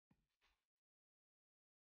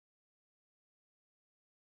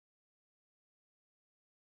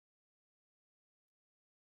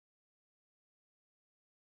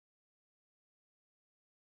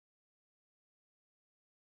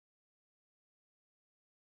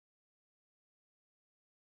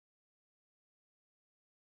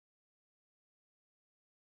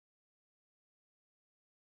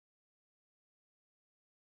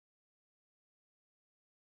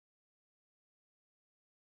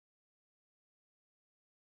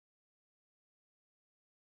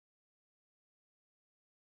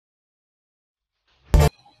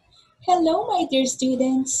Hello, my dear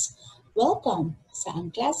students. Welcome sa Ang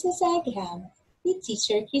Klase sa Agham with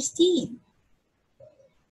Teacher Kristine.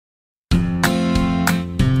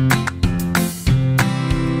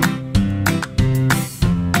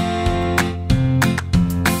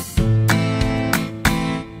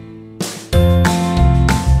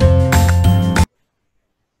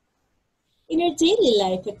 In our daily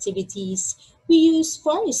life activities, we use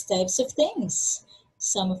various types of things.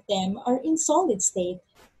 Some of them are in solid state,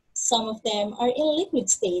 some of them are in liquid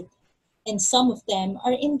state, and some of them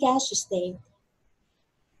are in gaseous state.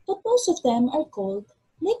 But most of them are called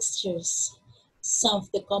mixtures. Some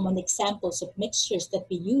of the common examples of mixtures that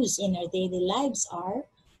we use in our daily lives are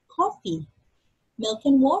coffee, milk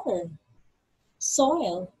and water,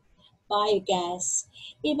 soil, biogas,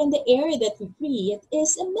 even the air that we breathe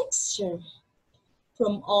is a mixture.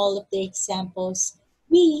 From all of the examples,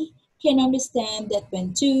 we can understand that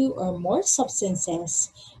when two or more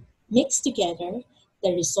substances mix together,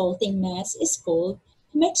 the resulting mass is called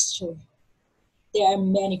mixture. There are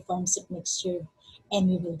many forms of mixture, and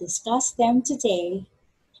we will discuss them today.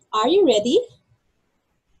 Are you ready?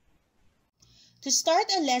 To start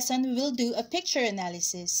our lesson, we will do a picture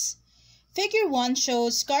analysis. Figure 1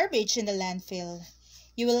 shows garbage in the landfill.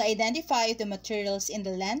 You will identify if the materials in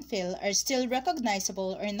the landfill are still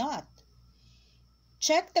recognizable or not.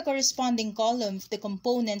 Check the corresponding column if the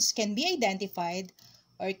components can be identified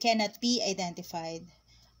or cannot be identified.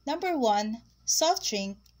 Number 1, soft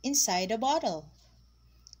drink inside a bottle.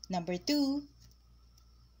 Number 2,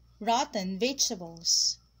 rotten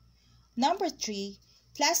vegetables. Number 3,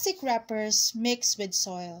 plastic wrappers mixed with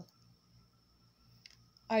soil.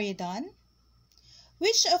 Are you done?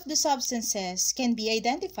 Which of the substances can be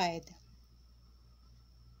identified?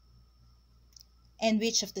 And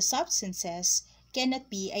which of the substances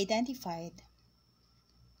cannot be identified?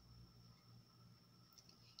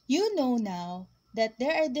 You know now that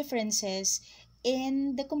there are differences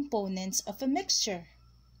in the components of a mixture.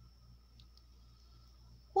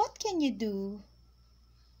 What can you do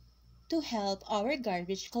to help our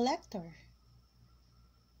garbage collector?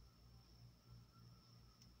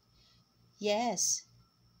 Yes,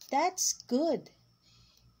 that's good.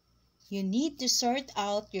 You need to sort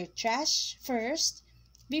out your trash first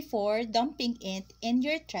before dumping it in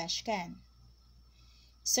your trash can,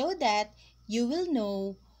 so that you will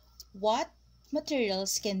know what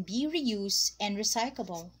materials can be reused and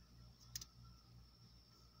recyclable.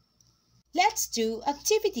 Let's do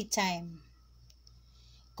activity time.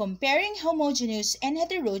 Comparing homogeneous and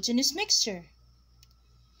heterogeneous mixture.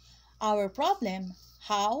 Our problem: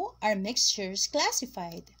 how are mixtures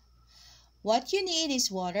classified? What you need is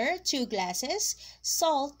water, 2 glasses,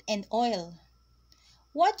 salt, and oil.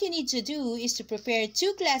 What you need to do is to prepare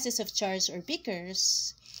 2 glasses of jars or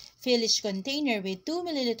beakers, fill each container with 2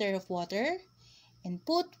 ml of water, and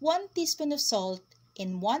put 1 teaspoon of salt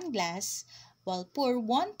in 1 glass, while pour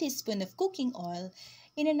 1 teaspoon of cooking oil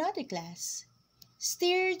in another glass.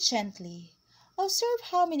 Stir gently. Observe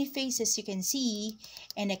how many faces you can see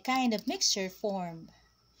and a kind of mixture formed.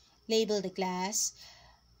 Label the glass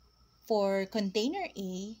for container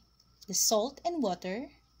A, the salt and water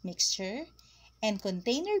mixture, and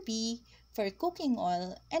container B for cooking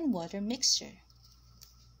oil and water mixture.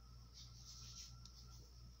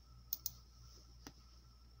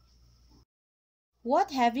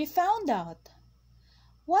 What have you found out?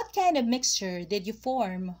 What kind of mixture did you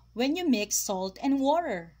form when you mix salt and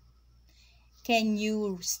water? Can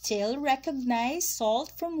you still recognize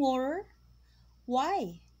salt from water?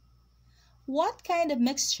 Why? What kind of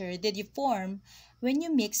mixture did you form when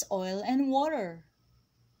you mix oil and water?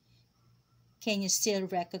 Can you still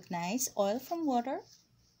recognize oil from water?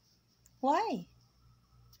 Why?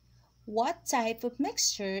 What type of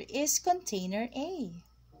mixture is container A?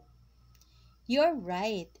 You're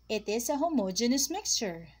right, it is a homogeneous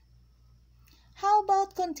mixture. How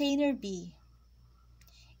about container B?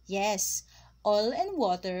 Yes, oil and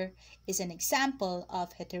water is an example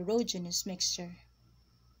of heterogeneous mixture.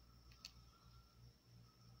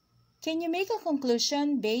 Can you make a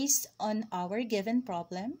conclusion based on our given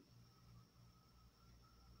problem?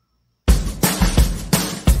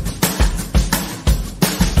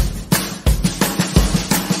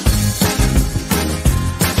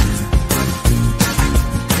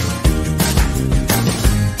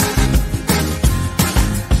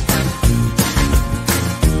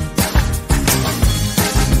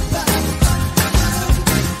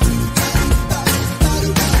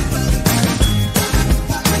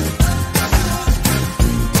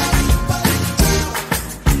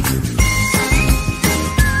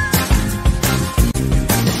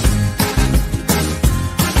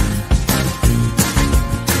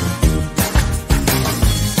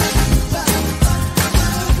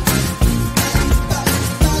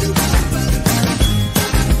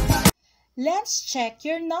 Let's check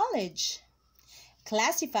your knowledge.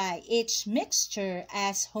 Classify each mixture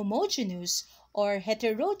as homogeneous or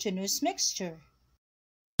heterogeneous mixture.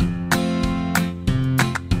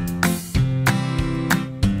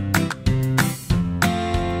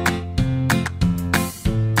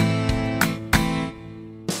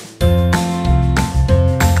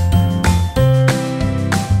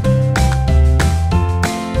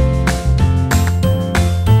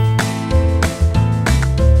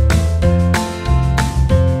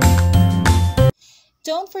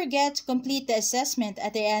 Don't forget to complete the assessment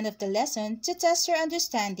at the end of the lesson to test your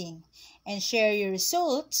understanding, and share your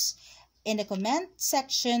results in the comment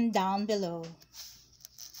section down below.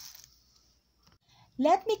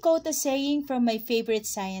 Let me quote a saying from my favorite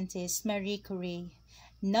scientist, Marie Curie.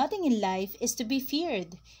 Nothing in life is to be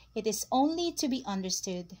feared. It is only to be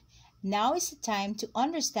understood. Now is the time to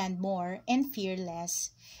understand more and fear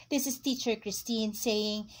less. This is Teacher Kristine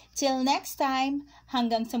saying, till next time,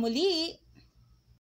 hanggang sa muli!